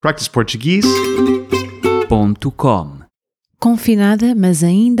practiceportuguese.com. Confinada, mas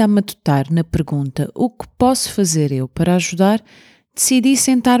ainda a matutar na pergunta o que posso fazer eu para ajudar, decidi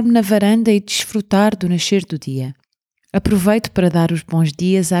sentar-me na varanda e desfrutar do nascer do dia. Aproveito para dar os bons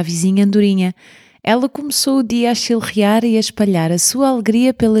dias à vizinha Andorinha. Ela começou o dia a chilrear e a espalhar a sua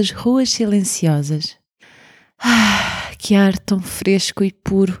alegria pelas ruas silenciosas. Que ar tão fresco e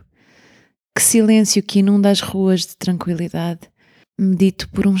puro! Que silêncio que inunda as ruas de tranquilidade. Medito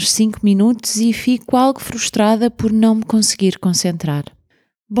por uns 5 minutos e fico algo frustrada por não me conseguir concentrar.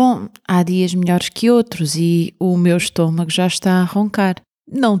 Bom, há dias melhores que outros e o meu estômago já está a roncar.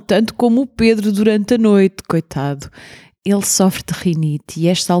 Não tanto como o Pedro durante a noite, coitado. Ele sofre de rinite e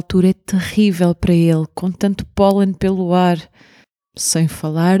esta altura é terrível para ele, com tanto pólen pelo ar. Sem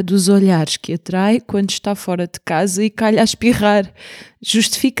falar dos olhares que atrai quando está fora de casa e calha a espirrar.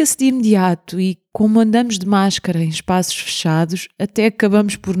 Justifica-se de imediato e, como andamos de máscara em espaços fechados, até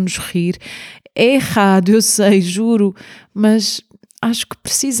acabamos por nos rir. É errado, eu sei, juro, mas acho que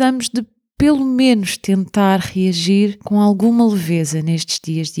precisamos de pelo menos tentar reagir com alguma leveza nestes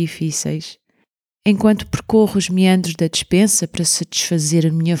dias difíceis. Enquanto percorro os meandros da despensa para satisfazer a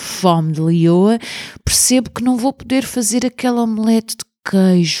minha fome de leoa, percebo que não vou poder fazer aquele omelete de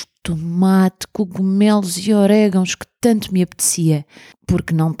queijo, tomate, cogumelos e orégãos que tanto me apetecia,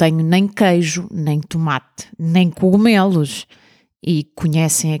 porque não tenho nem queijo, nem tomate, nem cogumelos. E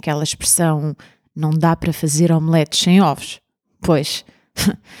conhecem aquela expressão, não dá para fazer omeletes sem ovos? Pois,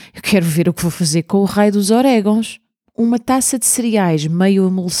 eu quero ver o que vou fazer com o raio dos orégãos. Uma taça de cereais meio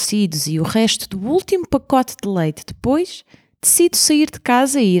amolecidos e o resto do último pacote de leite. Depois, decido sair de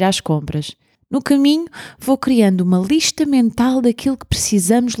casa e ir às compras. No caminho, vou criando uma lista mental daquilo que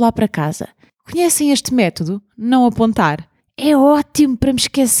precisamos lá para casa. Conhecem este método? Não apontar. É ótimo para me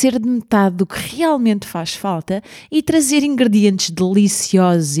esquecer de metade do que realmente faz falta e trazer ingredientes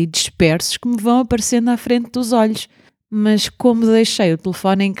deliciosos e dispersos que me vão aparecendo à frente dos olhos. Mas como deixei o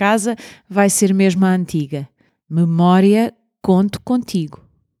telefone em casa, vai ser mesmo a antiga. Memória, conto contigo.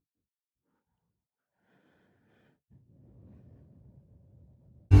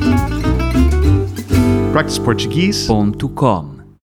 practiceportuguese.com